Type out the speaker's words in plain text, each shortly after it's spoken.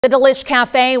The Delish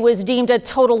Cafe was deemed a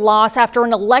total loss after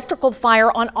an electrical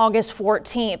fire on August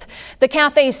 14th. The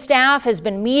cafe staff has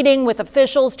been meeting with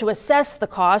officials to assess the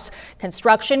costs.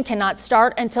 Construction cannot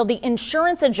start until the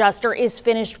insurance adjuster is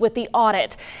finished with the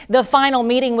audit. The final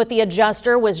meeting with the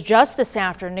adjuster was just this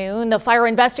afternoon. The fire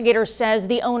investigator says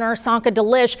the owner, Sanka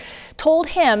Delish, told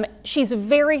him she's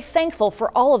very thankful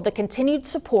for all of the continued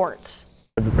support.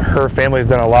 Her family's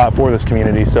done a lot for this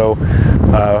community, so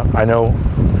I know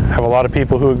have a lot of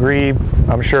people who agree.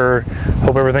 I'm sure,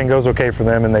 hope everything goes okay for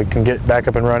them and they can get back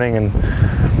up and running, and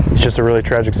it's just a really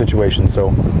tragic situation.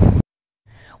 So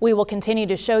we will continue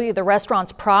to show you the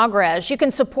restaurant's progress. You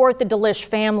can support the Delish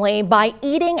family by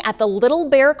eating at the Little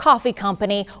Bear Coffee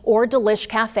Company or Delish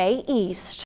Cafe East.